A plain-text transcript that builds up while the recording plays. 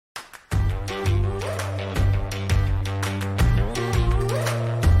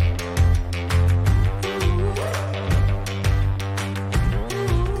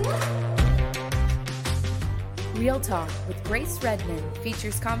Real Talk with Grace Redmond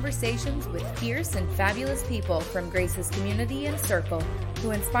features conversations with fierce and fabulous people from Grace's community and circle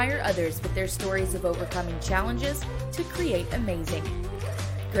who inspire others with their stories of overcoming challenges to create amazing.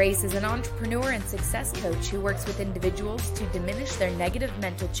 Grace is an entrepreneur and success coach who works with individuals to diminish their negative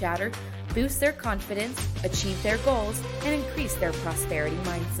mental chatter, boost their confidence, achieve their goals, and increase their prosperity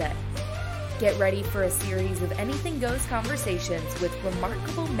mindset. Get ready for a series of anything goes conversations with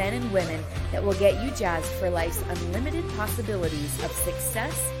remarkable men and women that will get you jazzed for life's unlimited possibilities of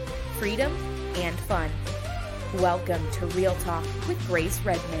success, freedom, and fun. Welcome to Real Talk with Grace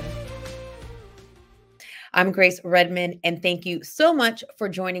Redmond. I'm Grace Redmond, and thank you so much for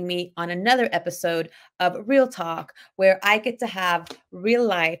joining me on another episode of Real Talk, where I get to have real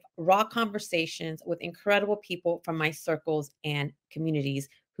life, raw conversations with incredible people from my circles and communities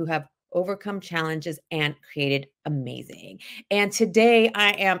who have overcome challenges and created amazing. And today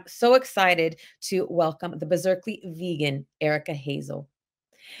I am so excited to welcome the Berserkly vegan, Erica Hazel.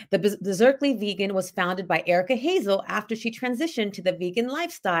 The Berserkly Vegan was founded by Erica Hazel after she transitioned to the vegan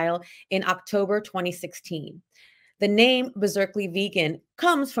lifestyle in October 2016. The name Berserkly Vegan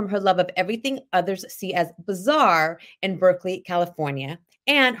comes from her love of everything others see as bizarre in Berkeley, California,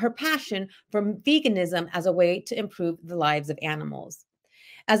 and her passion for veganism as a way to improve the lives of animals.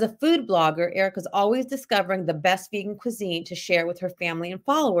 As a food blogger, Erica's always discovering the best vegan cuisine to share with her family and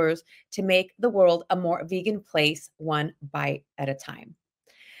followers to make the world a more vegan place, one bite at a time.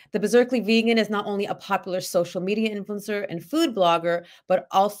 The Berserkly Vegan is not only a popular social media influencer and food blogger, but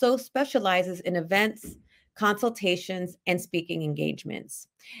also specializes in events, consultations, and speaking engagements.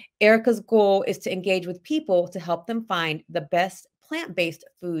 Erica's goal is to engage with people to help them find the best plant-based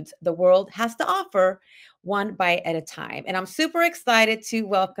foods the world has to offer, one bite at a time. And I'm super excited to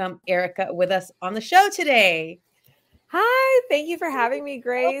welcome Erica with us on the show today. Hi, thank you for having me,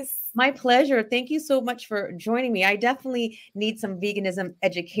 Grace. My pleasure. Thank you so much for joining me. I definitely need some veganism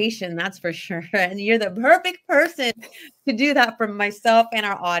education, that's for sure. And you're the perfect person to do that for myself and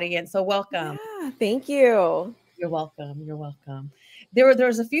our audience. So welcome. Yeah, thank you. You're welcome. You're welcome.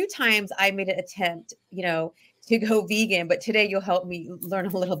 There's a few times I made an attempt, to go vegan, but today you'll help me learn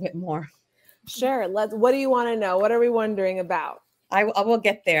a little bit more. Sure. What do you want to know? What are we wondering about? I will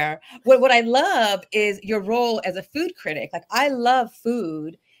get there. What I love is your role as a food critic. Like, I love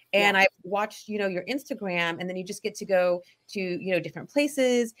food. And I watched, your Instagram, and then you just get to go to, different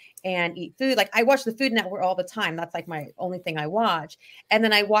places and eat food. Like, I watch the Food Network all the time. That's like my only thing I watch. And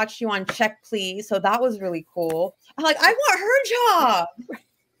then I watched you on Check Please. So that was really cool. I'm like, I want her job.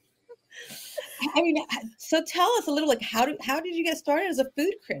 I mean, so tell us a little, like, how did you get started as a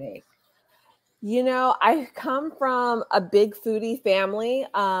food critic? I come from a big foodie family.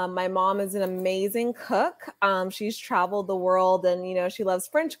 My mom is an amazing cook. She's traveled the world, and, she loves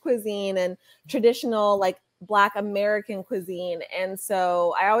French cuisine and traditional, like, Black American cuisine. And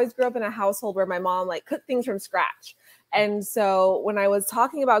so I always grew up in a household where my mom, like, cooked things from scratch. And so when I was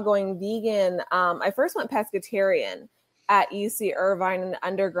talking about going vegan, I first went pescatarian at UC Irvine in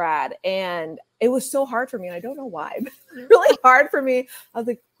undergrad. And it was so hard for me. And I don't know why, but really hard for me. I was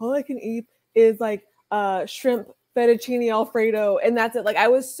like, all I can eat is like shrimp fettuccine alfredo, and that's it. Like, I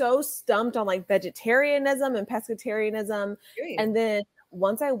was so stumped on like vegetarianism and pescatarianism. And then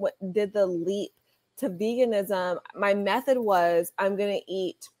once I did the leap to veganism, my method was I'm going to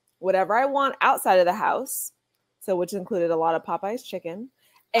eat whatever I want outside of the house. So, which included a lot of Popeye's chicken.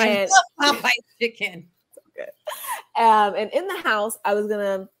 And I love Popeye's chicken. So good. And in the house, I was going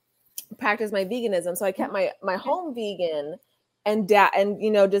to practice my veganism. So I kept my home vegan and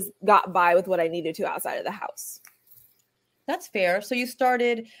just got by with what I needed to outside of the house. That's fair. So you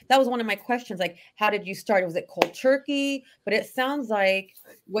started, that was one of my questions. Like, how did you start? Was it cold turkey? But it sounds like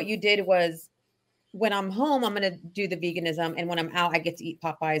what you did was, when I'm home, I'm going to do the veganism. And when I'm out, I get to eat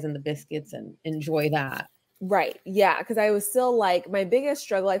Popeyes and the biscuits and enjoy that. Right. Yeah. Because I was still like, my biggest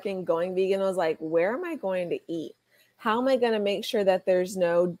struggle, I think, going vegan was like, where am I going to eat? How am I going to make sure that there's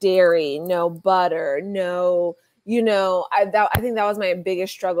no dairy, no butter, no... I think that was my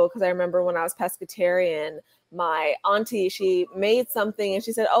biggest struggle, because I remember when I was pescatarian, my auntie, she made something and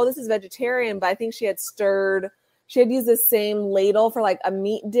she said, oh, this is vegetarian, but I think she had used the same ladle for like a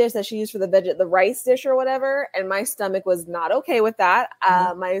meat dish that she used for the rice dish or whatever. And my stomach was not okay with that.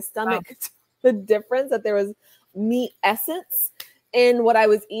 My stomach, the difference that there was meat essence in what I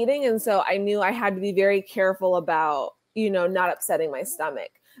was eating. And so I knew I had to be very careful about, not upsetting my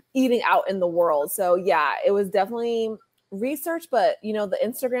stomach eating out in the world. So yeah, it was definitely research, but the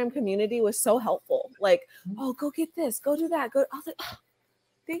Instagram community was so helpful. Like, oh, go get this, go do that. I was like, oh,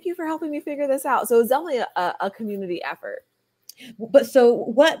 thank you for helping me figure this out. So it was definitely a community effort. But so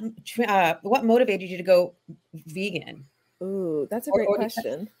what motivated you to go vegan? Ooh, that's a great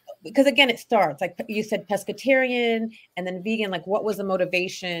question. Because again, it starts like you said, pescatarian and then vegan. Like, what was the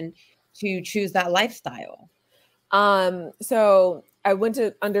motivation to choose that lifestyle? So I went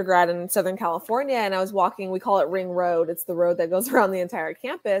to undergrad in Southern California and I was walking, we call it Ring Road. It's the road that goes around the entire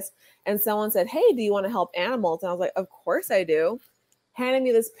campus. And someone said, "Hey, do you want to help animals?" And I was like, "Of course I do." Handed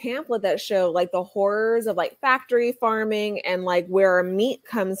me this pamphlet that showed like the horrors of like factory farming and like where our meat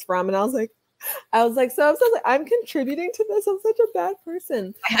comes from. And I was like, so I'm like, I'm contributing to this. I'm such a bad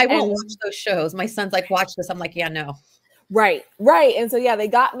person. I won't watch those shows. My son's like, watch this. I'm like, yeah, no. Right. And so, yeah, they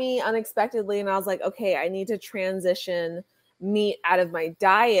got me unexpectedly. And I was like, okay, I need to transition meat out of my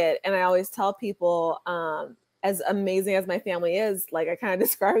diet. And I always tell people, as amazing as my family is, like I kind of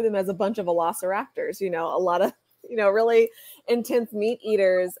describe them as a bunch of velociraptors, a lot of, really intense meat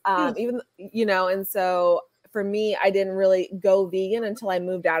eaters, even, and so for me, I didn't really go vegan until I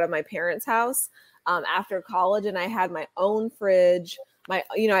moved out of my parents' house after college, and I had my own fridge.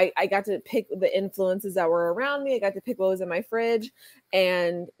 I got to pick the influences that were around me. I got to pick what was in my fridge.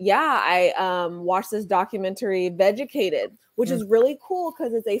 And yeah, I watched this documentary, Vegucated, which is really cool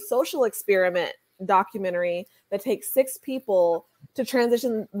because it's a social experiment documentary that takes 6 people to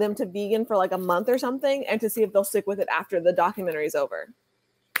transition them to vegan for like a month or something and to see if they'll stick with it after the documentary is over.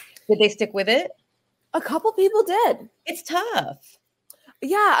 Did they stick with it? A couple people did. It's tough.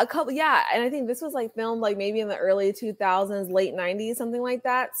 Yeah, a couple. Yeah. And I think this was like filmed like maybe in the early 2000s, late 90s, something like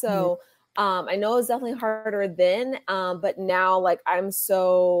that. So I know it was definitely harder then. But now like I'm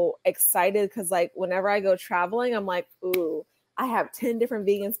so excited because like whenever I go traveling, I'm like, ooh, I have 10 different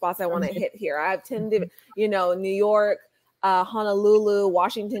vegan spots I want to hit here. I have 10 different, New York, Honolulu,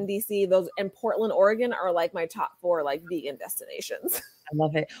 Washington, D.C., those, and Portland, Oregon are like my top 4 like vegan destinations. I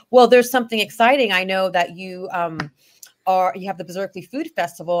love it. Well, there's something exciting. I know that you you have the Berkeley Food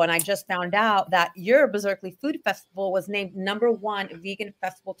Festival, and I just found out that your Berkeley Food Festival was named #1 vegan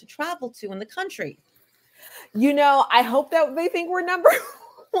festival to travel to in the country. I hope that they think we're #1.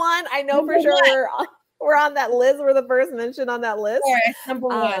 I know for sure we're on that list. We're the first mention on that list. Yeah,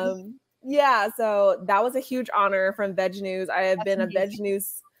 #1. Yeah, so that was a huge honor from Veg News. I have been a Veg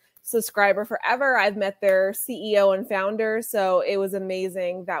News subscriber forever. I've met their CEO and founder, so it was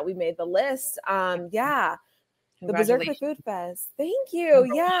amazing that we made the list. Yeah, the Berkeley Food Fest. Thank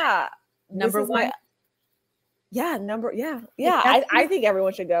you. Yeah, #1. I think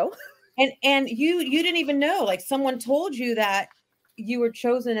everyone should go. And you didn't even know, like someone told you that you were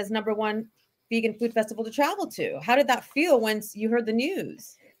chosen as #1 vegan food festival to travel to. How did that feel once you heard the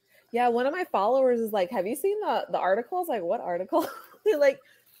news? Yeah, one of my followers is like, "Have you seen the articles?" Like, what article? They're like,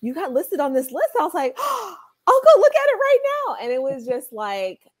 "You got listed on this list." I was like, "Oh, I'll go look at it right now." And it was just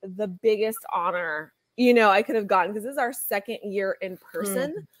like the biggest honor, I could have gotten because this is our 2nd year in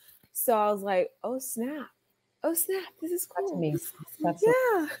person. So I was like, "Oh snap. This is cool." That's amazing.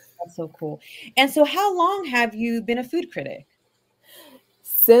 That's so cool. And so how long have you been a food critic?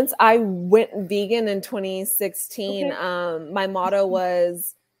 Since I went vegan in 2016, my motto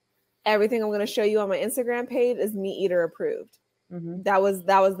was, everything I'm going to show you on my Instagram page is meat eater approved. That was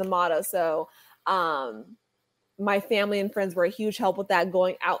the motto. So my family and friends were a huge help with that,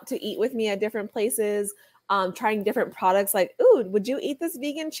 going out to eat with me at different places, trying different products like, "Ooh, would you eat this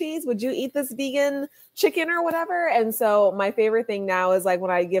vegan cheese? Would you eat this vegan chicken or whatever?" And so my favorite thing now is like when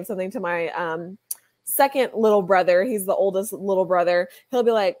I give something to my second little brother, he's the oldest little brother, he'll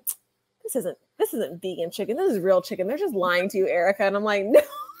be like, this isn't vegan chicken. This is real chicken. They're just lying to you, Erica. And I'm like, no.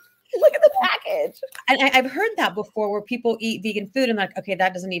 Look at the package. And I've heard that before where people eat vegan food and like, okay,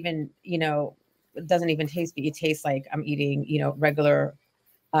 that doesn't even, it doesn't even taste, it tastes like I'm eating, regular,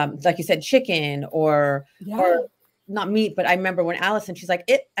 like you said, chicken or not meat. But I remember when Allison, she's like,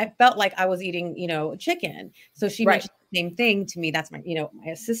 I felt like I was eating, chicken. So she mentioned the same thing to me. That's my,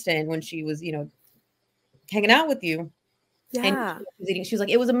 my assistant when she was, hanging out with you. Yeah. And she was like,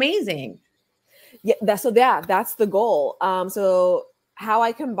 it was amazing. Yeah. That's the goal. So how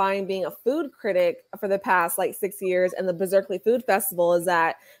I combine being a food critic for the past like 6 years and the Berkeley Food Festival is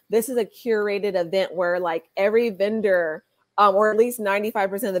that this is a curated event where like every vendor, or at least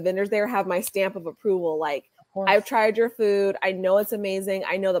 95% of the vendors there have my stamp of approval. Like, I've tried your food. I know it's amazing.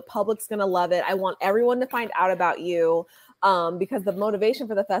 I know the public's going to love it. I want everyone to find out about you, because the motivation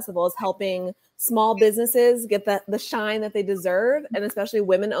for the festival is helping small businesses get the shine that they deserve, and especially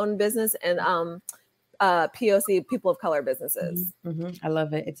women-owned business and POC, people of color businesses. I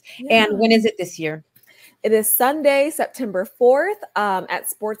love it. And when is it this year? It is Sunday, September 4th at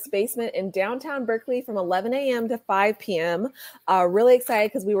Sports Basement in downtown Berkeley from 11 a.m. to 5 p.m. Really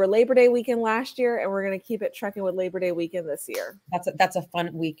excited because we were Labor Day weekend last year, and we're going to keep it trucking with Labor Day weekend this year. That's a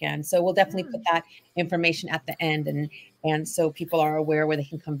fun weekend. So we'll definitely put that information at the end, and so people are aware where they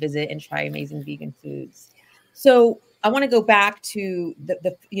can come visit and try amazing vegan foods. So I want to go back to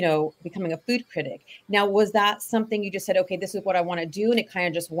the becoming a food critic. Now, was that something you just said, okay, this is what I want to do, and it kind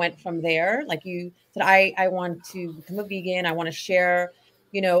of just went from there? Like you said, I want to become a vegan. I want to share,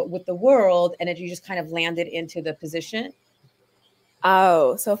 with the world, and you just kind of landed into the position.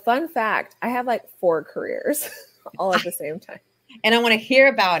 Oh, so fun fact, I have like 4 careers all at the same time. And I want to hear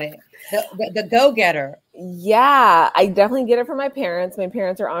about it. The go-getter. Yeah, I definitely get it from my parents. My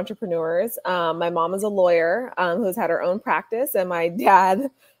parents are entrepreneurs. My mom is a lawyer who's had her own practice, and my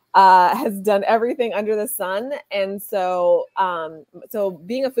dad has done everything under the sun. And so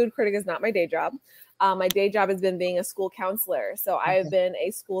being a food critic is not my day job. My day job has been being a school counselor. So I've been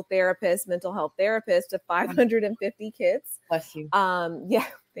a school therapist, mental health therapist to 550 kids. Bless you. Yeah,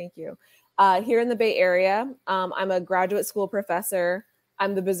 thank you. Here in the Bay Area, I'm a graduate school professor.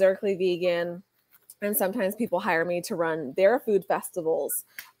 I'm the Berserkly vegan. And sometimes people hire me to run their food festivals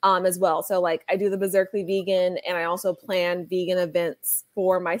as well. So like I do the Berserkly vegan, and I also plan vegan events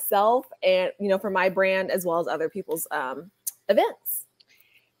for myself and, for my brand, as well as other people's events.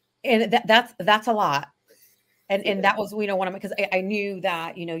 And that's a lot. And that was, one of my, because I knew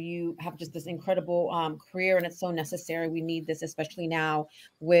that, you have just this incredible career, and it's so necessary. We need this, especially now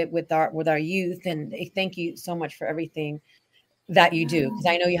with our youth. And thank you so much for everything that you do, because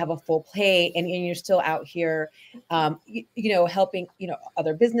I know you have a full plate, and you're still out here, helping,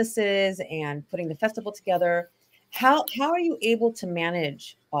 other businesses and putting the festival together. How are you able to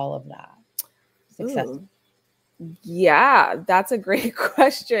manage all of that success? Ooh. Yeah, that's a great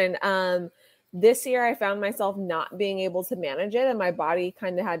question. This year I found myself not being able to manage it, and my body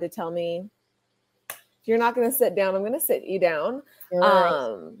kind of had to tell me, if you're not going to sit down, I'm going to sit you down.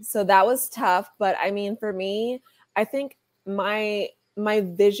 Sure. So that was tough. But I mean, for me, I think my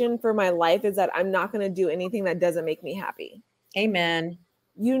vision for my life is that I'm not going to do anything that doesn't make me happy. Amen.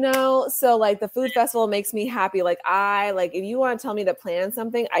 So like the food festival makes me happy. Like if you want to tell me to plan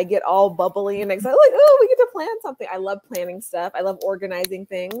something, I get all bubbly and excited. Like, oh, we get to plan something. I love planning stuff. I love organizing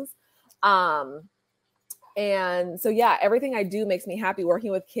things. And so, yeah, everything I do makes me happy. Working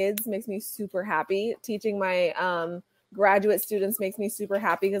with kids makes me super happy. Teaching my, graduate students makes me super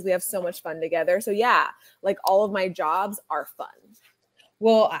happy because we have so much fun together. So yeah, like all of my jobs are fun.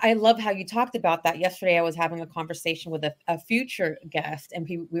 Well, I love how you talked about that. Yesterday, I was having a conversation with a future guest, and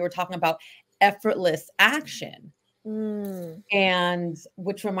we were talking about effortless action. And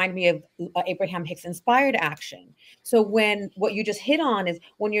which reminded me of Abraham Hicks inspired action. So what you just hit on is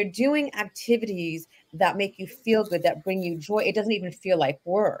when you're doing activities that make you feel good, that bring you joy, it doesn't even feel like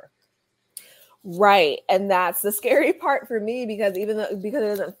work. Right. And that's the scary part for me, because because it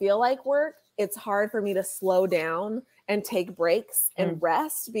doesn't feel like work, it's hard for me to slow down and take breaks and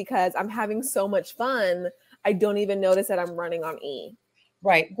rest, because I'm having so much fun. I don't even notice that I'm running on E.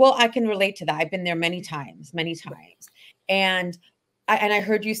 Right. Well, I can relate to that. I've been there many times. And I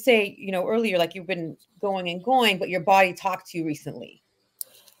heard you say, earlier, like you've been going and going, but your body talked to you recently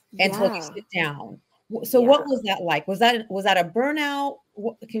until you sit down. So what was that like? Was that a burnout?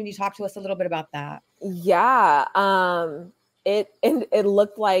 Can you talk to us a little bit about that? Yeah. It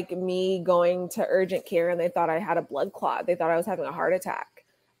looked like me going to urgent care, and they thought I had a blood clot. They thought I was having a heart attack.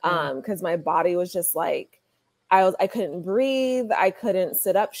 Because my body was just like, I couldn't breathe. I couldn't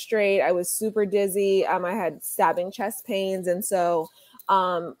sit up straight. I was super dizzy. I had stabbing chest pains. And so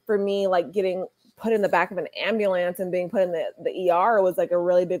for me, like getting put in the back of an ambulance and being put in the ER was like a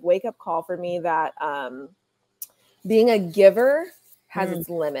really big wake up call for me that being a giver has its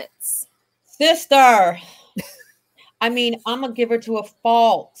limits. Sister. I mean, I'm a giver to a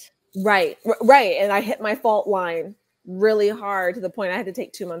fault. Right. And I hit my fault line really hard to the point I had to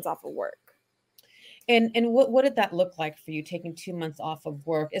take 2 months off of work. And what did that look like for you, taking 2 months off of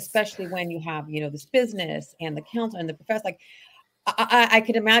work, especially when you have, this business and the counsel and the professor? Like, I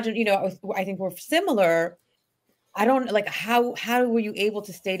could imagine, I think we're similar. I don't like how were you able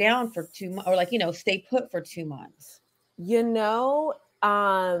to stay down for 2 months, or like, stay put for 2 months?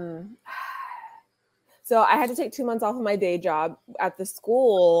 So I had to take 2 months off of my day job at the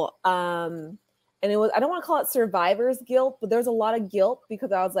school. And it was, I don't want to call it survivor's guilt, but there's a lot of guilt,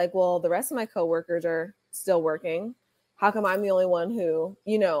 because I was like, well, the rest of my coworkers are still working. How come I'm the only one who,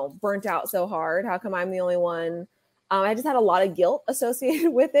 burnt out so hard? How come I'm the only one? I just had a lot of guilt associated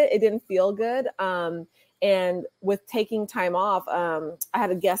with it. It didn't feel good. And with taking time off, I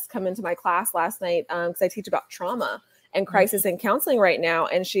had a guest come into my class last night because I teach about trauma and crisis and counseling right now.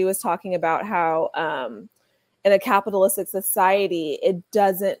 And she was talking about how in a capitalistic society, it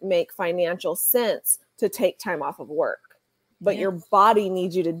doesn't make financial sense to take time off of work, but your body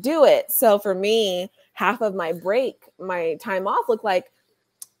needs you to do it. So for me, half of my break, my time off looked like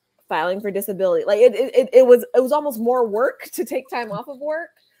filing for disability. Like it was almost more work to take time off of work.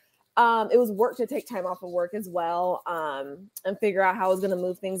 It was work to take time off of work as well, and figure out how I was going to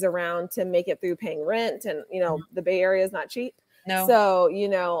move things around to make it through paying rent. And, you know, the Bay Area is not cheap. No. So, you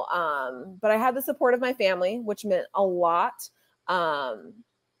know, but I had the support of my family, which meant a lot.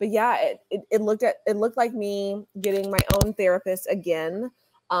 But yeah, it looked like me getting my own therapist again,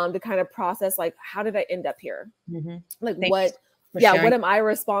 to kind of process, like, how did I end up here? Like, what am I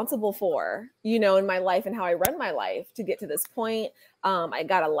responsible for, you know, in my life and how I run my life to get to this point? I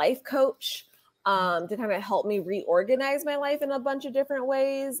got a life coach to kind of help me reorganize my life in a bunch of different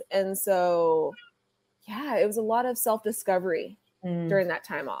ways. And so, yeah, it was a lot of self-discovery during that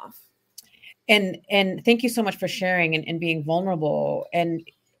time off. And thank you so much for sharing and being vulnerable. And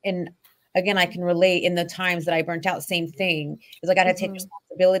again, I can relate in the times that I burnt out, same thing. It was like I had to take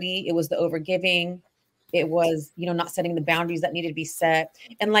responsibility. It was the overgiving. It was, you know, not setting the boundaries that needed to be set.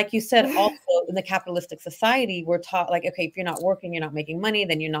 And like you said, also in the capitalistic society, we're taught like, okay, if you're not working, you're not making money,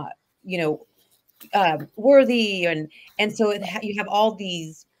 then you're not, you know, worthy. And so you have all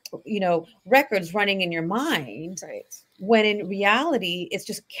these, you know, records running in your mind, right? When in reality, it's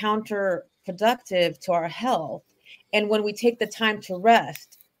just counterproductive to our health. And when we take the time to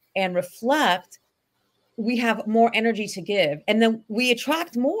rest and reflect, we have more energy to give, and then we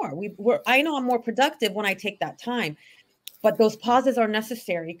attract more. I know I'm more productive when I take that time, but those pauses are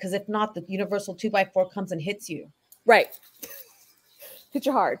necessary, because if not, the universal 2x4 comes and hits you. Right. Hit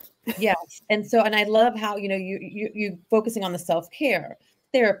you hard. Yes. And I love how, you know, you focusing on the self-care,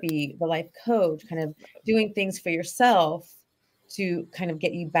 therapy, the life coach, kind of doing things for yourself to kind of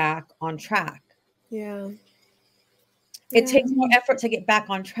get you back on track. Yeah. It takes more effort to get back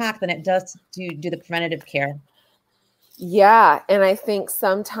on track than it does to do the preventative care. Yeah. And I think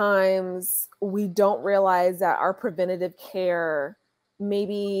sometimes we don't realize that our preventative care,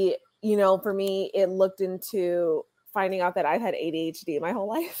 maybe, you know, for me, it looked into finding out that I've had ADHD my whole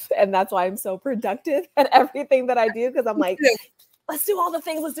life. And that's why I'm so productive at everything that I do. Because I'm like, let's do all the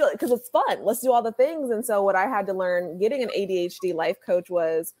things. Let's do it because it's fun. Let's do all the things. And so what I had to learn getting an ADHD life coach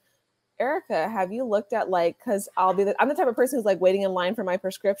was, Erica, have you looked at, like, because I'm the type of person who's like waiting in line for my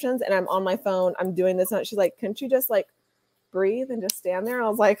prescriptions and I'm on my phone, I'm doing this. And she's like, couldn't you just like breathe and just stand there? And I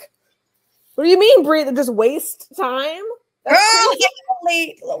was like, what do you mean breathe and just waste time? Girl,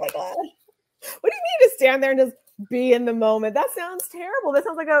 late. Oh my God. What do you mean to stand there and just be in the moment? That sounds terrible. That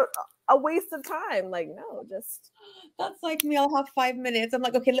sounds like a waste of time. Like, no, just. That's like me. I'll have 5 minutes. I'm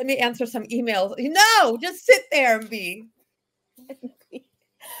like, okay, let me answer some emails. No, just sit there and be.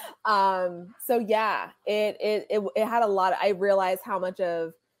 So yeah, it had a lot. I realized how much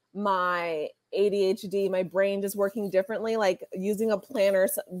of my ADHD, my brain just working differently, like using a planner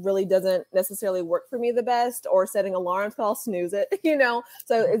really doesn't necessarily work for me the best, or setting alarms, I'll snooze it, you know?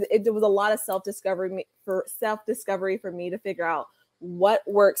 So it was a lot of self-discovery for me to figure out what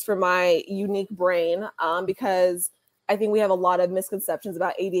works for my unique brain. Because I think we have a lot of misconceptions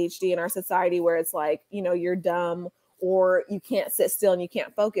about ADHD in our society, where it's like, you know, you're dumb, or you can't sit still and you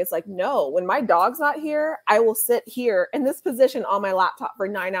can't focus. Like, no, when my dog's not here, I will sit here in this position on my laptop for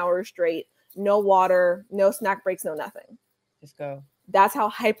 9 hours straight. No water, no snack breaks, no nothing. Just go. That's how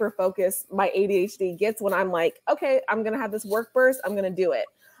hyper-focused my ADHD gets when I'm like, okay, I'm going to have this work burst. I'm going to do it.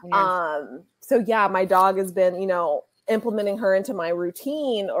 Yes. So yeah, my dog has been, you know, implementing her into my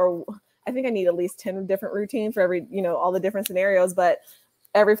routine, or I think I need at least 10 different routines for every, you know, all the different scenarios. But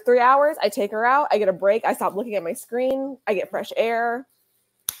every 3 hours, I take her out. I get a break. I stop looking at my screen. I get fresh air.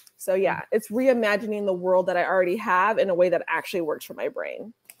 So yeah, it's reimagining the world that I already have in a way that actually works for my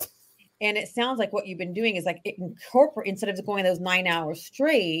brain. And it sounds like what you've been doing is like incorporate, instead of going those 9 hours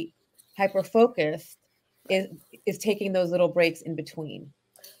straight, hyper focused, is taking those little breaks in between,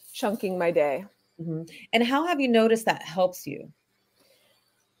 chunking my day. Mm-hmm. And how have you noticed that helps you?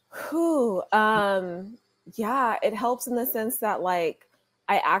 Yeah, it helps in the sense that, like,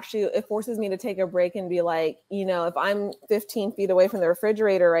 it forces me to take a break and be like, you know, if I'm 15 feet away from the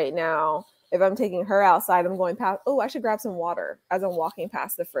refrigerator right now, if I'm taking her outside, I'm going past, I should grab some water as I'm walking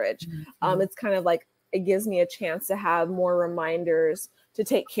past the fridge. Mm-hmm. It's kind of like, it gives me a chance to have more reminders to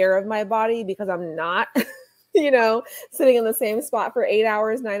take care of my body, because I'm not, you know, sitting in the same spot for 8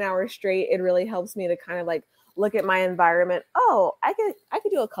 hours, 9 hours straight. It really helps me to kind of like look at my environment. Oh, I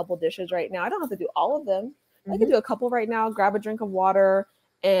could do a couple dishes right now. I don't have to do all of them. I could do a couple right now, grab a drink of water,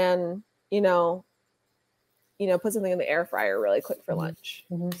 and put something in the air fryer really quick for lunch.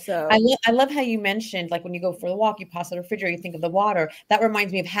 So I love how you mentioned, like when you go for the walk, you pass the refrigerator, you think of the water. That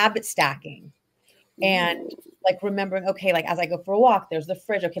reminds me of habit stacking. And like remembering, okay, like as I go for a walk, there's the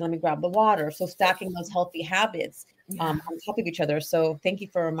fridge. Okay, let me grab the water. So stacking those healthy habits on top of each other. So thank you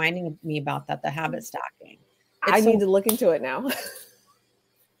for reminding me about that, the habit stacking. I need to look into it now.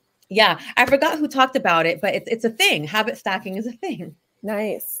 Yeah, I forgot who talked about it, but it's a thing. Habit stacking is a thing.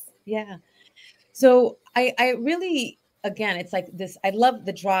 Nice. Yeah. So I really, again, it's like this. I love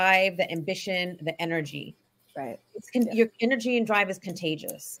the drive, the ambition, the energy. Right. Your energy and drive is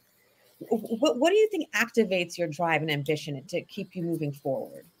contagious. What do you think activates your drive and ambition to keep you moving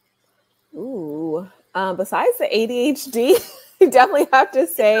forward? Ooh, besides the ADHD, I definitely have to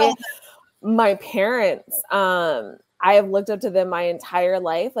say my parents. I have looked up to them my entire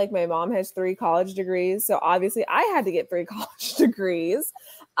life. Like my mom has 3 college degrees. So obviously I had to get 3 college degrees.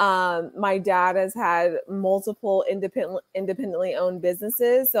 My dad has had multiple independently owned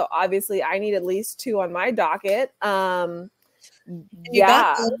businesses. So obviously I need at least 2 on my docket.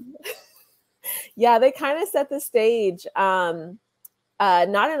 Yeah. Yeah, they kind of set the stage. Not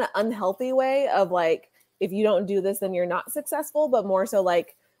in an unhealthy way of like, if you don't do this, then you're not successful, but more so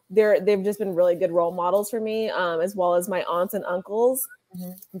like they've just been really good role models for me, as well as my aunts and uncles.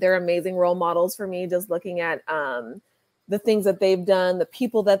 They're amazing role models for me, just looking at the things that they've done, the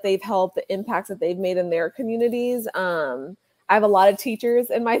people that they've helped, the impacts that they've made in their communities. I have a lot of teachers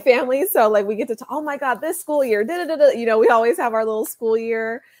in my family. So like we get to talk, oh my God, this school year, we always have our little school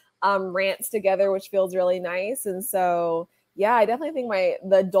year rants together, which feels really nice. And so, yeah, I definitely think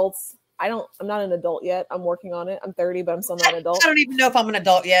the adults, I'm not an adult yet. I'm working on it. I'm 30, but I'm still not an adult. I don't even know if I'm an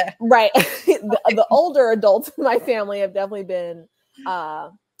adult yet. Right. The older adults in my family have definitely been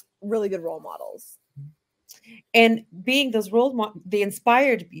really good role models. And being those role models, they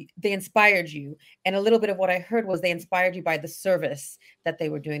inspired you. And a little bit of what I heard was they inspired you by the service that they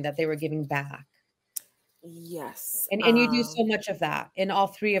were doing, that they were giving back. Yes. And you do so much of that in all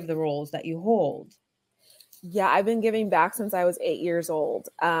 3 of the roles that you hold. Yeah, I've been giving back since I was 8 years old.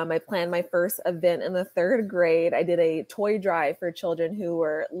 I planned my first event in the 3rd grade. I did a toy drive for children who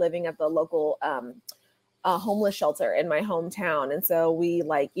were living at the local homeless shelter in my hometown. And so we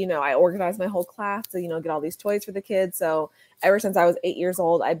I organized my whole class to, get all these toys for the kids. So ever since I was 8 years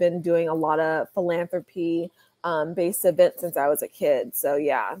old, I've been doing a lot of philanthropy based events since I was a kid. So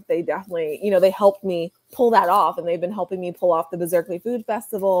yeah, they definitely, they helped me pull that off, and they've been helping me pull off the Berkeley Food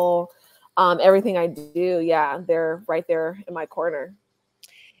Festival. Everything I do, yeah, they're right there in my corner.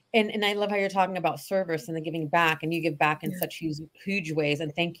 And I love how you're talking about service and the giving back, and you give back in such huge ways.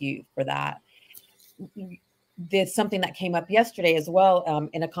 And thank you for that. There's something that came up yesterday as well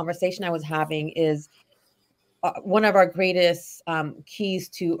in a conversation I was having is one of our greatest keys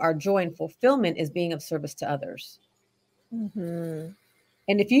to our joy and fulfillment is being of service to others. And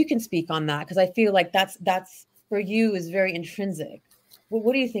if you can speak on that, because I feel like that's for you is very intrinsic. Well,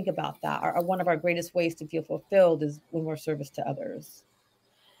 what do you think about that? One of our greatest ways to feel fulfilled is when we're service to others.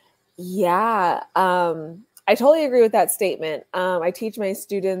 Yeah, I totally agree with that statement. I teach my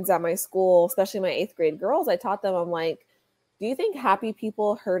students at my school, especially my 8th grade girls. I taught them, I'm like, do you think happy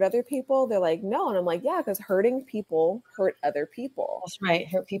people hurt other people? They're like, no. And I'm like, yeah, because hurting people hurt other people. That's right.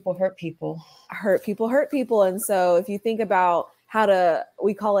 Hurt people hurt people. Hurt people hurt people. And so if you think about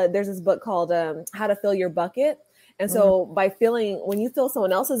we call it, there's this book called How to Fill Your Bucket. And so when you fill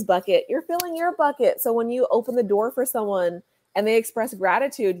someone else's bucket, you're filling your bucket. So when you open the door for someone and they express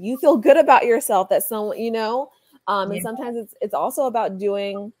gratitude, you feel good about yourself that someone, and sometimes it's also about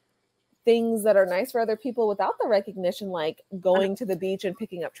doing things that are nice for other people without the recognition, like going to the beach and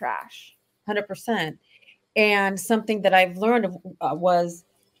picking up trash. 100%. And something that I've learned was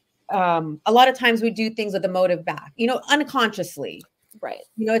a lot of times we do things with a motive back, unconsciously. Right.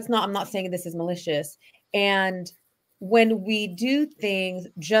 I'm not saying this is malicious. And when we do things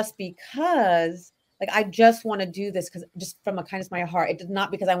just because, like, I just want to do this because just from a kindness of my heart, it is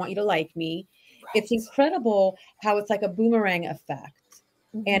not because I want you to like me. Right. It's incredible how it's like a boomerang effect.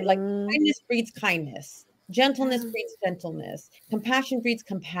 And like kindness breeds kindness, gentleness breeds gentleness, compassion breeds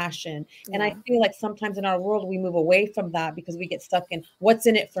compassion. And I feel like sometimes in our world, we move away from that because we get stuck in what's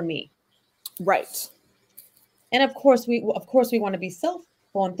in it for me. Right. And of course we want to be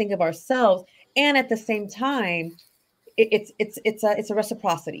self-full and think of ourselves. And at the same time, it's a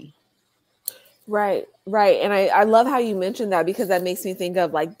reciprocity. Right. And I love how you mentioned that, because that makes me think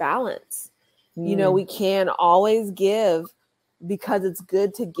of like balance. We can always give because it's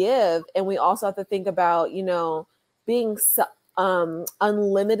good to give. And we also have to think about, you know, being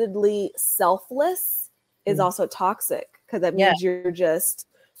unlimitedly selfless is also toxic, because that means you're just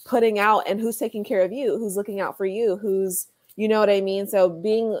putting out, and who's taking care of you, who's looking out for you, who's, you know what I mean? So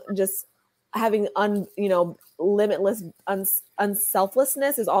being just having limitless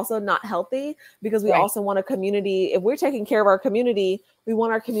unselflessness is also not healthy, because we also want a community. If we're taking care of our community, we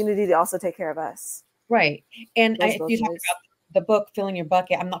want our community to also take care of us. Right. And if you talk about the book, Filling Your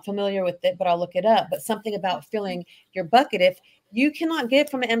Bucket, I'm not familiar with it, but I'll look it up. But something about filling your bucket, if you cannot give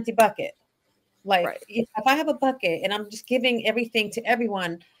from an empty bucket, like if I have a bucket and I'm just giving everything to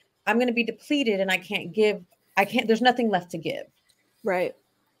everyone, I'm going to be depleted and I can't, there's nothing left to give. Right.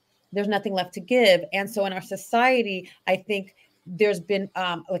 There's nothing left to give. And so in our society, I think there's been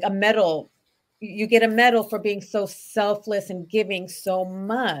like a medal. You get a medal for being so selfless and giving so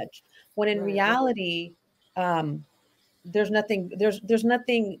much, when in reality, there's nothing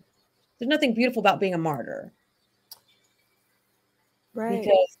beautiful about being a martyr. Right.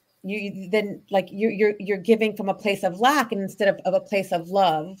 Because you're giving from a place of lack, and instead of a place of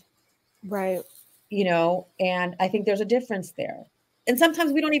love. Right. You know, and I think there's a difference there. And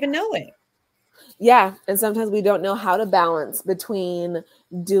sometimes we don't even know it. Yeah. And sometimes we don't know how to balance between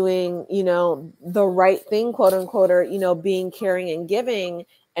doing, you know, the right thing, quote unquote, or, you know, being caring and giving.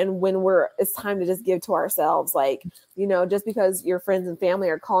 And when it's time to just give to ourselves, like, you know, just because your friends and family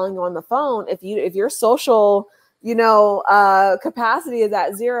are calling you on the phone, if your social, you know, capacity is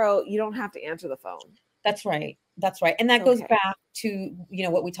at 0, you don't have to answer the phone. That's right. That's right. And that goes back to, you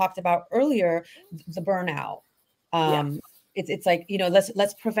know, what we talked about earlier, the burnout. It's like, you know,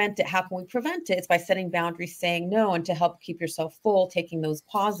 let's prevent it. How can we prevent it? It's by setting boundaries, saying no, and to help keep yourself full, taking those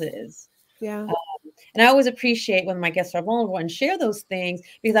pauses. Yeah. And I always appreciate when my guests are vulnerable and share those things,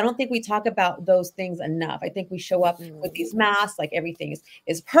 because I don't think we talk about those things enough. I think we show up with these masks, like everything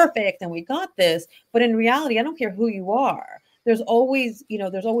is perfect and we got this. But in reality, I don't care who you are. There's always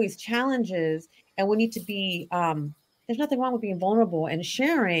challenges, and we need to be, there's nothing wrong with being vulnerable and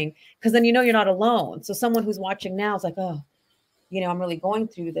sharing, because then, you know, you're not alone. So someone who's watching now is like, oh, you know, I'm really going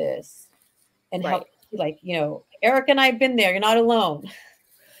through this, and help, like, you know, Eric and I've been there. You're not alone.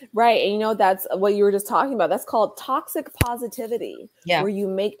 Right. And, you know, that's what you were just talking about. That's called toxic positivity, where you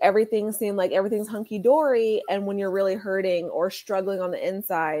make everything seem like everything's hunky dory. And when you're really hurting or struggling on the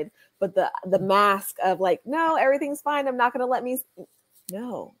inside, but the mask of like, no, everything's fine. I'm not going to let me.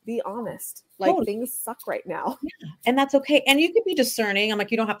 No, be honest. Like, things suck right now. Yeah, and that's okay. And you could be discerning. I'm like,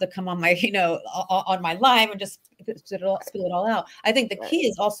 you don't have to come on my, you know, on my live and just spill it all out. I think the key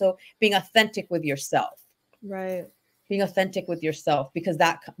is also being authentic with yourself. Right. Being authentic with yourself, because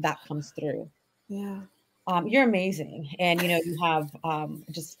that comes through. Yeah. You're amazing. And, you know, you have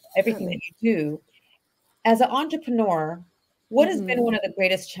just everything that you do. As an entrepreneur, what has been one of the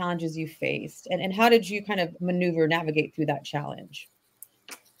greatest challenges you faced? And how did you kind of navigate through that challenge?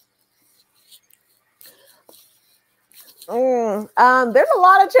 There's a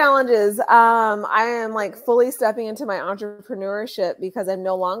lot of challenges. I am like fully stepping into my entrepreneurship because I'm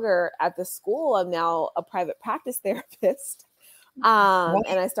no longer at the school. I'm now a private practice therapist. And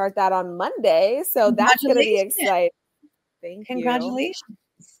I start that on Monday. So that's going to be exciting. Thank you. Congratulations.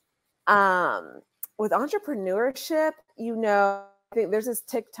 With entrepreneurship, you know, I think there's this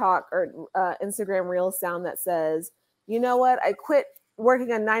TikTok or Instagram reel sound that says, you know what? I quit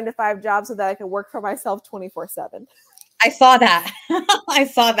working a 9-to-5 job so that I can work for myself 24/7. I saw that. I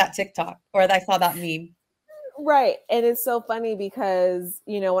saw that TikTok, or I saw that meme. Right. And it's so funny because,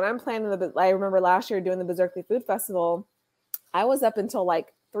 you know, when I'm planning I remember last year doing the Berserkly Food Festival, I was up until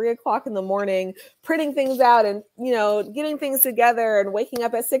like 3:00 in the morning, printing things out and, you know, getting things together and waking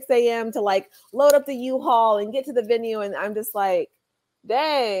up at 6 a.m. to like load up the U-Haul and get to the venue. And I'm just like,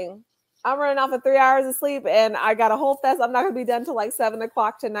 dang, I'm running off of 3 hours of sleep and I got a whole fest. I'm not going to be done till like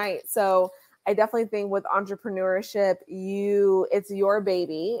 7:00 tonight. So I definitely think with entrepreneurship, it's your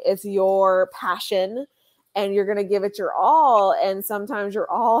baby, it's your passion, and you're going to give it your all. And sometimes your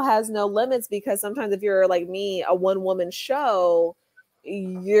all has no limits, because sometimes if you're like me, a one-woman show,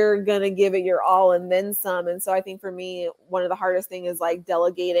 you're going to give it your all and then some. And so I think for me, one of the hardest things is like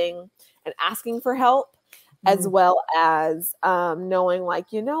delegating and asking for help, as well as knowing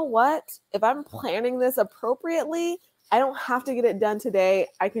like, you know what, if I'm planning this appropriately, I don't have to get it done today.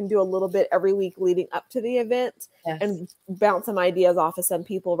 I can do a little bit every week leading up to the event and bounce some ideas off of some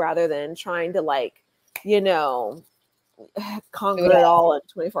people rather than trying to like, you know, conquer it all in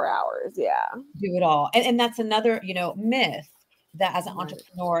 24 hours. Yeah. Do it all. And that's another, you know, myth that as an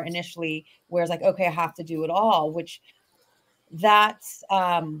entrepreneur initially, where it's like, okay, I have to do it all, which that's,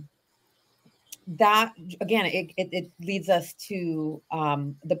 that again, it leads us to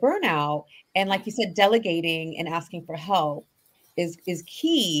the burnout. And like you said, delegating and asking for help is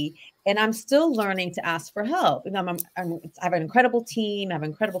key. And I'm still learning to ask for help. You know, I have an incredible team, I have an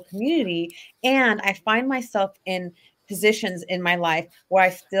incredible community, and I find myself in positions in my life where I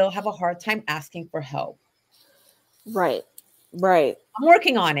still have a hard time asking for help. Right. Right. I'm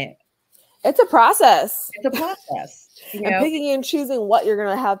working on it. It's a process. It's a process. You And know? picking and choosing what you're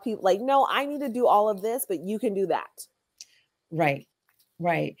going to have people like, no, I need to do all of this, but you can do that. Right.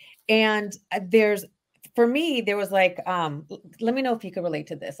 Right. And for me, there was like, let me know if you could relate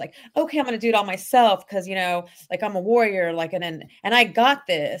to this. Like, okay, I'm going to do it all myself because, you know, like I'm a warrior, like, and I got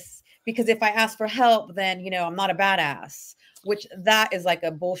this, because if I ask for help, then, you know, I'm not a badass, which that is like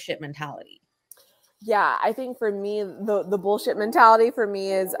a bullshit mentality. Yeah. I think for me, the bullshit mentality for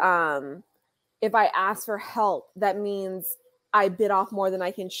me is, if I ask for help, that means I bit off more than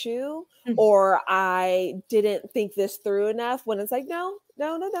I can chew, or I didn't think this through enough, when it's like, no.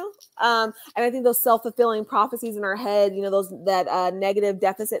 And I think those self-fulfilling prophecies in our head, you know, that negative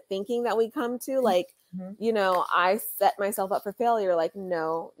deficit thinking that we come to, like, you know, I set myself up for failure. Like,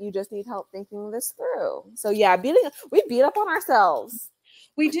 no, you just need help thinking this through. So yeah, we beat up on ourselves.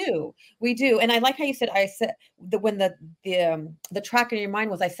 We do. And I like how you said, I said when the track in your mind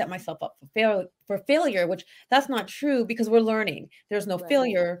was, I set myself up for failure, which that's not true, because we're learning. There's no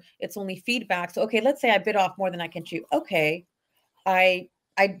failure. It's only feedback. So, okay, let's say I bit off more than I can chew. Okay. I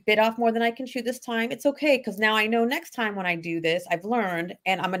bit off more than I can chew this time. It's okay, because now I know next time when I do this, I've learned,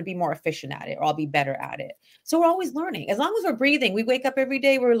 and I'm going to be more efficient at it, or I'll be better at it. So we're always learning. As long as we're breathing, we wake up every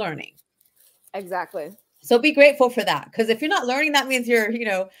day, we're learning. Exactly. So be grateful for that, because if you're not learning, that means you're, you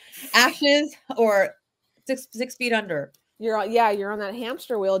know, ashes or six feet under. You're on that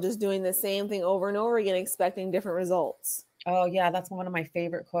hamster wheel, just doing the same thing over and over again, expecting different results. Oh yeah, that's one of my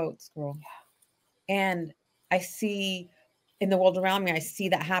favorite quotes, girl. Yeah. And I see in the world around me, I see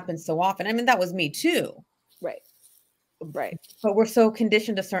that happen so often. I mean, that was me too. Right. But we're so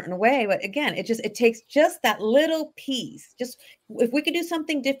conditioned a certain way. But again, it takes just that little piece. Just if we could do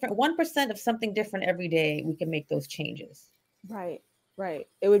something different, 1% of something different every day, we can make those changes. Right.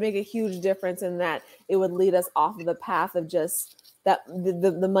 It would make a huge difference in that. It would lead us off of the path of just that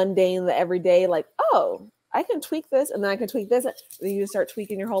the mundane, the everyday, like, oh, I can tweak this, and then I can tweak this. And then you just start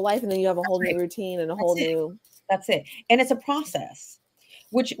tweaking your whole life, and then you have a whole new routine and a whole new. That's it. And it's a process,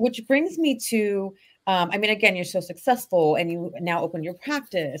 which brings me to, I mean, again, you're so successful, and you now open your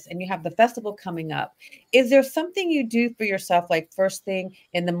practice, and you have the festival coming up. Is there something you do for yourself, like first thing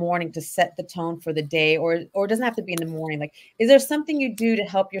in the morning, to set the tone for the day, or it doesn't have to be in the morning? Like, is there something you do to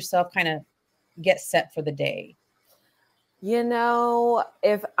help yourself kind of get set for the day? You know,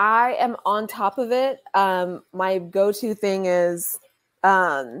 if I am on top of it, my go-to thing is,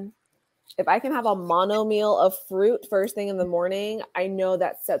 if I can have a mono meal of fruit first thing in the morning, I know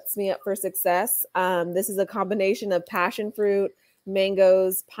that sets me up for success. This is a combination of passion fruit,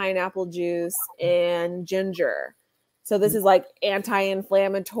 mangoes, pineapple juice, and ginger. So this is like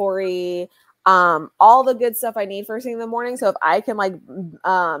anti-inflammatory, all the good stuff I need first thing in the morning. So if I can like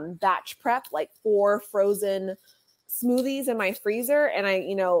batch prep like 4 frozen smoothies in my freezer, and I,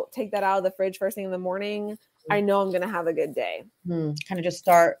 you know, take that out of the fridge first thing in the morning, I know I'm going to have a good day. Kind of just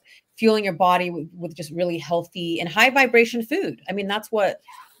start fueling your body with just really healthy and high vibration food. I mean, that's what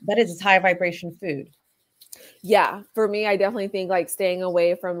that is. It's high vibration food. Yeah. For me, I definitely think like staying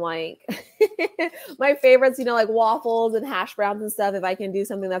away from like my favorites, you know, like waffles and hash browns and stuff. If I can do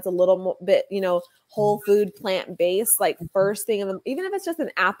something that's a little bit, you know, whole food, plant-based, like first thing in the, even if it's just an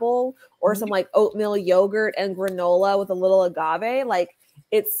apple or some like oatmeal yogurt and granola with a little agave, like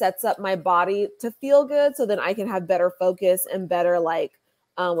it sets up my body to feel good. So then I can have better focus and better, like,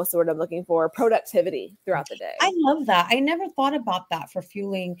 what's the word I'm looking for? Productivity throughout the day. I love that. I never thought about that for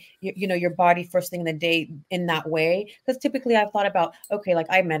fueling, you know, your body first thing in the day in that way. Because typically I've thought about, okay, like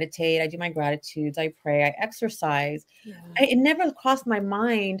I meditate, I do my gratitudes, I pray, I exercise. Yeah. It never crossed my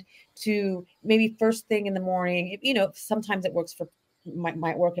mind to maybe first thing in the morning, you know, sometimes it works for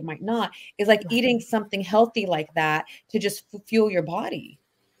might work, it might not, is like eating something healthy like that to just fuel your body.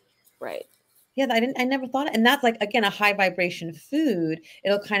 Right. Yeah, I never thought it. And that's like, again, a high vibration food.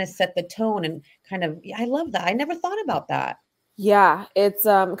 It'll kind of set the tone and kind of, I love that. I never thought about that. Yeah, it's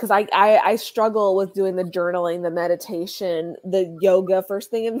because I struggle with doing the journaling, the meditation, the yoga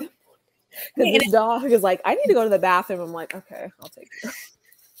first thing in the morning. Because this dog is like, I need to go to the bathroom. I'm like, okay, I'll take it.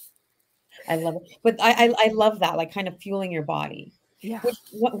 I love it. But I love that, like kind of fueling your body. Yeah.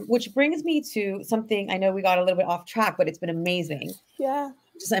 Which brings me to something, I know we got a little bit off track, but it's been amazing. Yeah.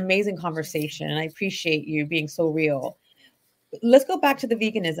 Just an amazing conversation. And I appreciate you being so real. let's go back to the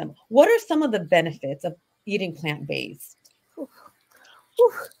veganism. What are some of the benefits of eating plant-based?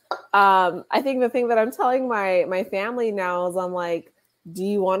 I think the thing that I'm telling my family now is I'm like, do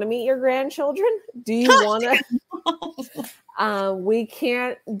you want to meet your grandchildren? Do you want to? We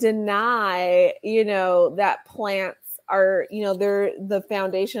can't deny, that plants are, they're the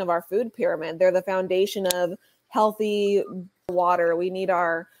foundation of our food pyramid. They're the foundation of healthy water. We need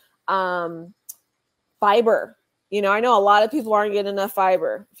our fiber. I know a lot of people aren't getting enough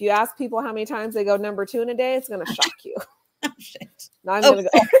fiber. If you ask people how many times they go number 2 in a day, it's going to shock you. Oh, shit. Now I'm going to go.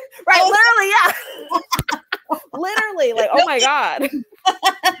 Right. Literally. Yeah. Literally. Like, oh my God.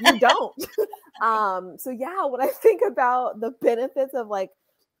 You don't. So yeah, when I think about the benefits of like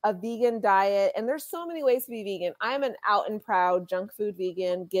a vegan diet, and there's so many ways to be vegan. I'm an out and proud junk food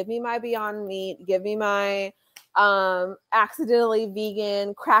vegan. Give me my Beyond Meat. Give me my accidentally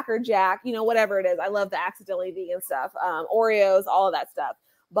vegan Cracker Jack, whatever it is. I love the accidentally vegan stuff. Oreos, all of that stuff.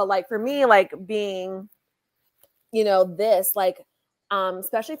 But like for me, like being, this, like,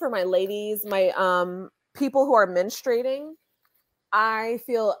 especially for my ladies, my people who are menstruating, I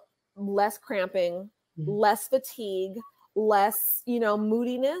feel less cramping, less fatigue, less,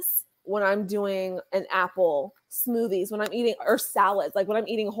 moodiness when I'm doing an apple smoothies, when I'm eating, or salads, like when I'm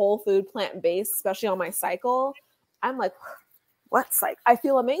eating whole food, plant-based, especially on my cycle, I'm like, what's like, I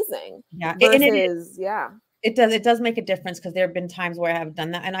feel amazing. Yeah. Versus, It does make a difference, because there have been times where I have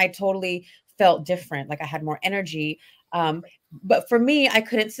done that and I totally felt different. Like I had more energy. But for me, I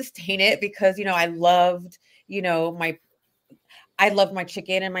couldn't sustain it because, I loved, I love my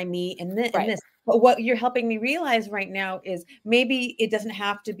chicken and my meat and this, and this. But what you're helping me realize right now is maybe it doesn't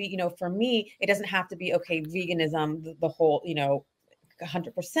have to be, for me, it doesn't have to be, okay, veganism, the whole,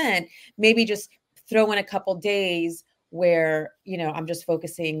 100%, maybe just throw in a couple days where, I'm just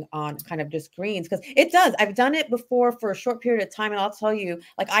focusing on kind of just greens, because it does. I've done it before for a short period of time. And I'll tell you,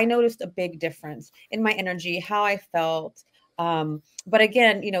 like, I noticed a big difference in my energy, how I felt. But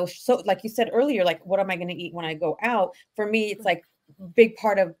again, so like you said earlier, like, what am I going to eat when I go out? For me, it's like big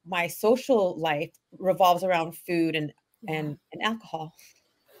part of my social life revolves around food and alcohol.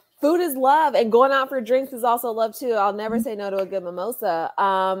 Food is love, and going out for drinks is also love too. I'll never say no to a good mimosa.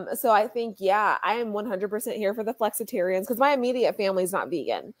 So I think, I am 100% here for the flexitarians, because my immediate family is not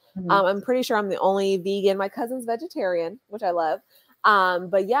vegan. I'm pretty sure I'm the only vegan. My cousin's vegetarian, which I love.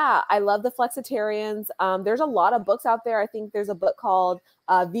 But yeah, I love the flexitarians. There's a lot of books out there. I think there's a book called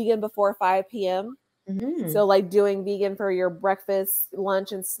Vegan Before 5 p.m. So like doing vegan for your breakfast,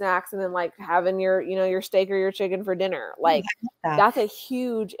 lunch, and snacks, and then like having your, your steak or your chicken for dinner. Like that's a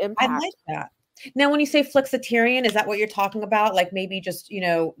huge impact. I like that. Now, when you say flexitarian, is that what you're talking about? Like maybe just,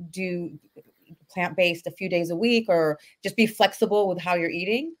 do plant-based a few days a week, or just be flexible with how you're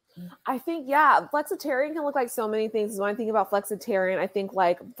eating? I think, flexitarian can look like so many things. When I think about flexitarian, I think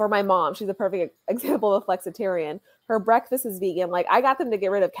like for my mom, she's a perfect example of a flexitarian. Her breakfast is vegan. Like I got them to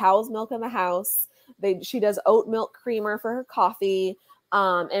get rid of cow's milk in the house. She does oat milk creamer for her coffee.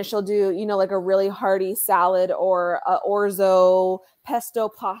 And she'll do, like a really hearty salad or a orzo pesto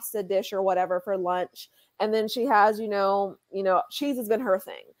pasta dish or whatever for lunch. And then she has, cheese has been her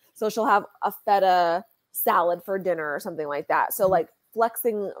thing. So she'll have a feta salad for dinner or something like that. So like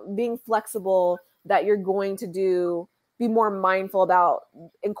being flexible, that you're going to be more mindful about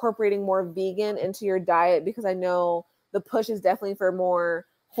incorporating more vegan into your diet, because I know the push is definitely for more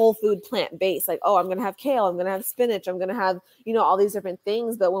whole food plant-based, like, oh, I'm going to have kale, I'm going to have spinach, I'm going to have, all these different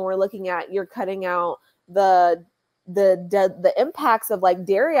things. But when we're looking at, you're cutting out the impacts of like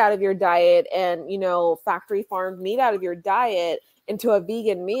dairy out of your diet and, factory farmed meat out of your diet into a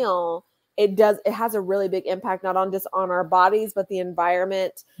vegan meal, it has a really big impact, not on just on our bodies, but the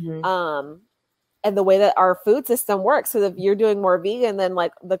environment, and the way that our food system works. So if you're doing more vegan, then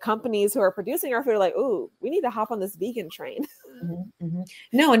like the companies who are producing our food are like, ooh, we need to hop on this vegan train.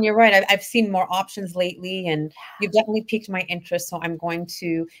 No, and you're right. I've seen more options lately, and you've definitely piqued my interest. So I'm going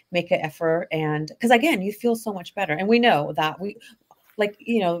to make an effort, and because again, you feel so much better. And we know that we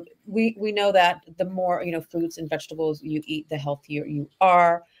know that the more, fruits and vegetables you eat, the healthier you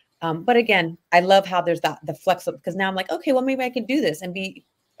are. But again, I love how there's the flexible, because now I'm like, okay, well, maybe I can do this and be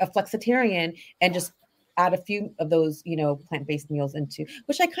a flexitarian and just add a few of those, plant-based meals into,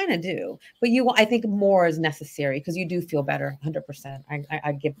 which I kind of do. But I think more is necessary, because you do feel better 100%.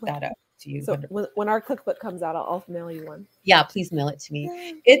 I give that up to you. So when our cookbook comes out, I'll mail you one. Yeah, please mail it to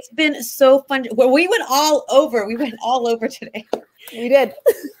me. It's been so fun. Well, we went all over today. We did.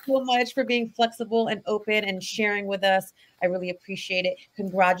 So much for being flexible and open and sharing with us. I really appreciate it.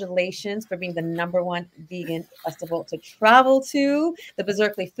 Congratulations for being the #1 vegan festival to travel to, the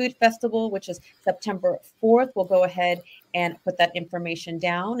Berserkly Food Festival, which is September 4th. We'll go ahead and put that information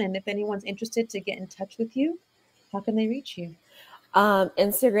down. And if anyone's interested to get in touch with you, how can they reach you?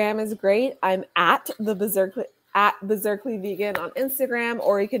 Instagram is great. I'm at Berserkly Vegan on Instagram,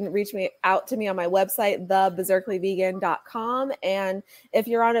 or you can reach me out to me on my website, theberserklyvegan.com. And if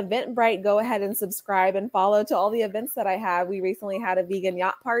you're on Eventbrite, go ahead and subscribe and follow to all the events that I have. We recently had a vegan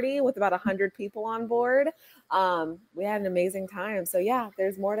yacht party with about 100 people on board. We had an amazing time. So yeah,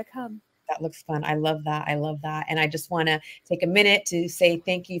 there's more to come. That looks fun. I love that. I love that. And I just want to take a minute to say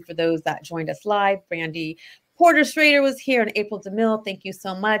thank you for those that joined us live. Brandy Porter Schrader was here, and April DeMille. Thank you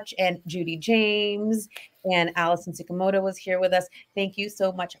so much. And Judy James and Allison Tsukamoto was here with us. Thank you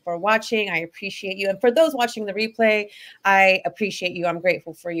so much for watching. I appreciate you. And for those watching the replay, I appreciate you. I'm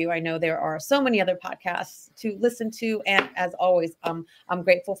grateful for you. I know there are so many other podcasts to listen to. And as always, I'm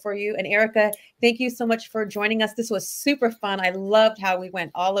grateful for you. And Erica, thank you so much for joining us. This was super fun. I loved how we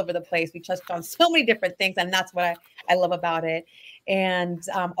went all over the place. We touched on so many different things, and that's what I love about it. And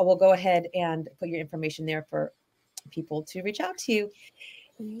I will go ahead and put your information there for people to reach out to you.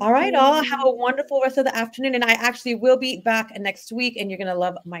 All right, all have a wonderful rest of the afternoon. And I actually will be back next week, and you're going to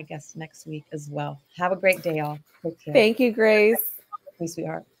love my guests next week as well. Have a great day, all. Take care. Thank you, Grace. Hey,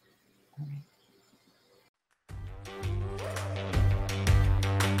 sweetheart. All right.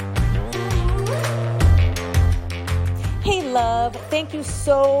 Hey, love. Thank you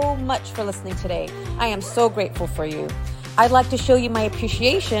so much for listening today. I am so grateful for you. I'd like to show you my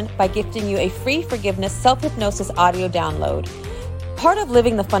appreciation by gifting you a free forgiveness self-hypnosis audio download. Part of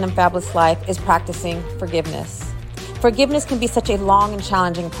living the fun and fabulous life is practicing forgiveness. Forgiveness can be such a long and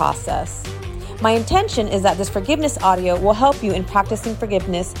challenging process. My intention is that this forgiveness audio will help you in practicing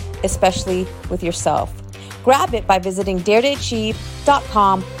forgiveness, especially with yourself. Grab it by visiting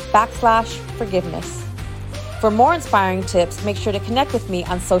daretoachieve.com/forgiveness. For more inspiring tips, make sure to connect with me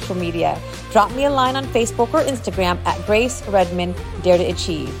on social media. Drop me a line on Facebook or Instagram at Grace Redmond Dare to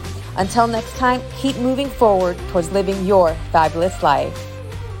Achieve. Until next time, keep moving forward towards living your fabulous life.